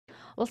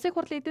Улсын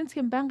хурлын эдийн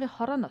засгийн байнгын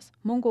хорооноос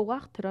мөнгө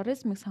угаах,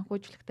 терроризмыг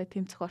санхүүжүүлэхтэй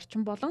тэмцэх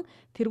орчин болон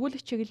тэргүүлэх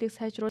чиглэлийг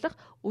сайжруулах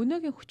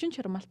өнөөгийн хүчин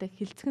чармайлтуудыг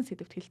хэлэлцлэн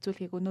сэдвт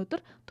хэлэлцүүлэгийг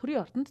өнөөдөр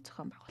төрийн ордонд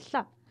зохион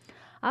байгууллаа.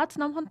 Аз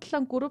намхан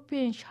талаан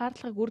группийн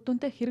шаардлагыг үр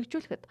дүндээ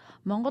хэрэгжүүлэхэд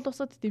Монгол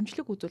улсад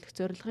дэмжлэг үзүүлэх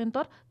зорилгын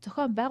дор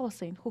зохион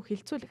байгуулсан энэхүү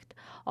хэлэлцүүлэгт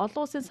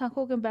олон улсын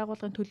санхүүгийн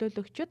байгууллагын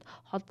төлөөлөгчид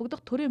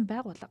холбогдох төрийн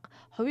байгууллага,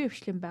 хувийн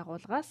хвшлийн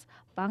байгууллагаас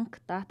банк,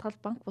 даатгал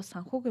банк бус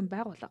санхүүгийн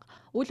байгууллага,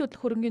 үйл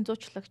хөдлөх хөрөнгийн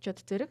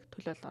зуучлагчид зэрэг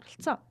төлөөлөл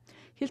оролцсон.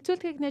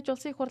 Хэлэлцүүлэгийг нээж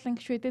улсын хурлын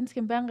гишүүн эдийн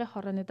засгийн байнгын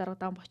хорооны дарга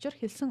дан бочор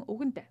хэлсэн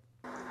үгэндээ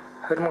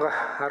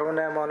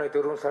 2018 оны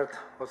 4 сард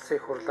улсын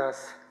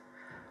хурлаас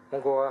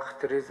мөнгө угаах,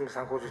 терроризмыг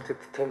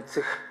санхүүжүүлэхтэй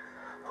тэмцэх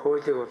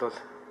хуулийг бол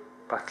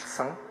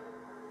баталсан.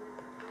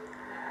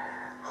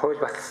 Хууль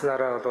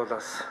баталснараа бол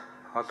бас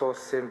олон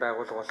улсын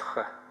байгууллага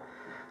болох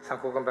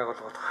санхүүгийн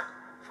байгууллага болох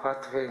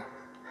ФАТФ-ийн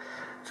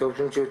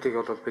зөвлөмжүүдийг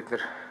бол бид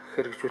нэр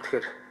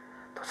хэрэгжүүлэхээр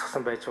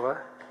тусгасан байж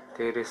байгаа.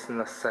 Дээрээс нь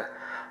бас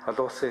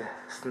олон улсын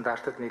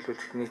стандартад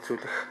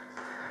нийцүүлэх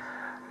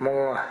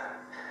мөн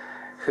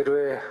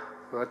хэрвээ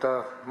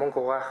одоо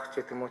мөнгө угаах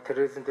гэдэг юм уу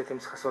терроризмтэй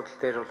тэмцэх асуудал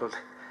дээр бол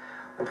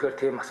үнэхээр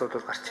тийм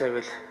асуудал гарч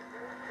байвал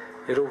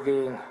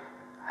эрүүгийн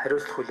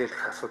хариуцлага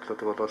хүлээлгэх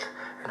асуудлуудыг бол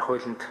энэ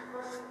хуулинд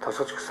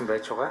тусгаж өгсөн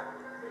байж байгаа.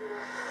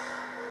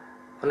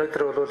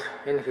 Өнөөдөр бол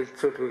энэ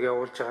хэлэлцүүлгийг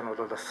явуулж байгаа нь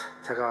бол бас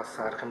цагаа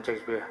болсон арга хэмжээ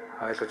гэж би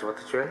ойлгож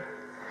бодож байна.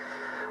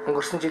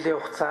 Өнгөрсөн жилийн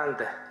хугацаанд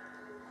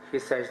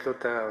хийсэн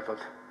ажлуудаа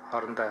бол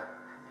хоорондоо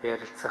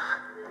ярилцах,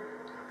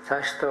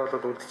 цаашдаа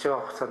бол үлдэж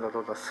байгаа хугацаанд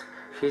бол бас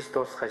хийж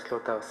дуусгах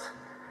ажлуудаа бас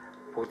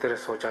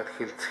бүгдээрээ суужаад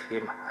хэлэлцэх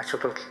юм ач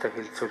холбогдолтой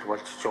хэлэлцүүлэг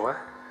болж байгаа.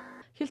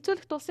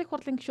 Хэлэлцүүлэгт улсын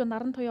хурлын гишүүн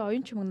Наран туяа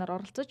оюун чимэгнэр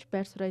оролцож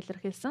байр суурь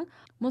илэрхийлсэн.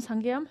 Мөн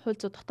сангийн яам, хууль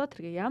зүйн дотоод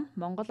хэргийн яам,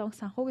 Монгол онц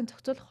санхүүгийн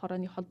зохицуулах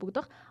хорооны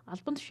холбогдох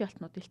албан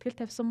тушаалтнууд илтгэл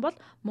тавьсан бол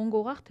мөнгө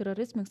угаах,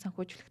 терроризмыг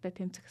санхүүжүүлэхтэй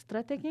тэмцэх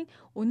стратегийн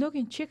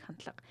өнөөгийн чиг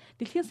хандлага.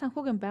 Дэлхийн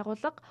санхүүгийн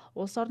байгууллага,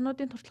 улс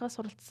орнуудын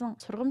туршлагаас суралцсан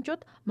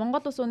сургамжууд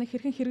Монгол улс үүнийг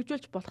хэрхэн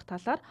хэрэгжүүлж болох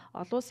талаар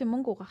олон улсын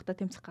мөнгө угаахтай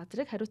тэмцэх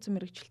газрыг хариуцсан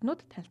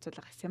мэргэжилтнүүд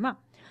танилцуулга хийсэн юм а.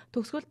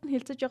 Төгсгөлд нь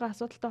хэлцэж байгаа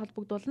асуудалтай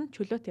холбогдуулан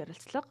чөлөөт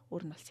ярилцлага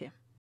өрнүүлсэн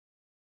юм.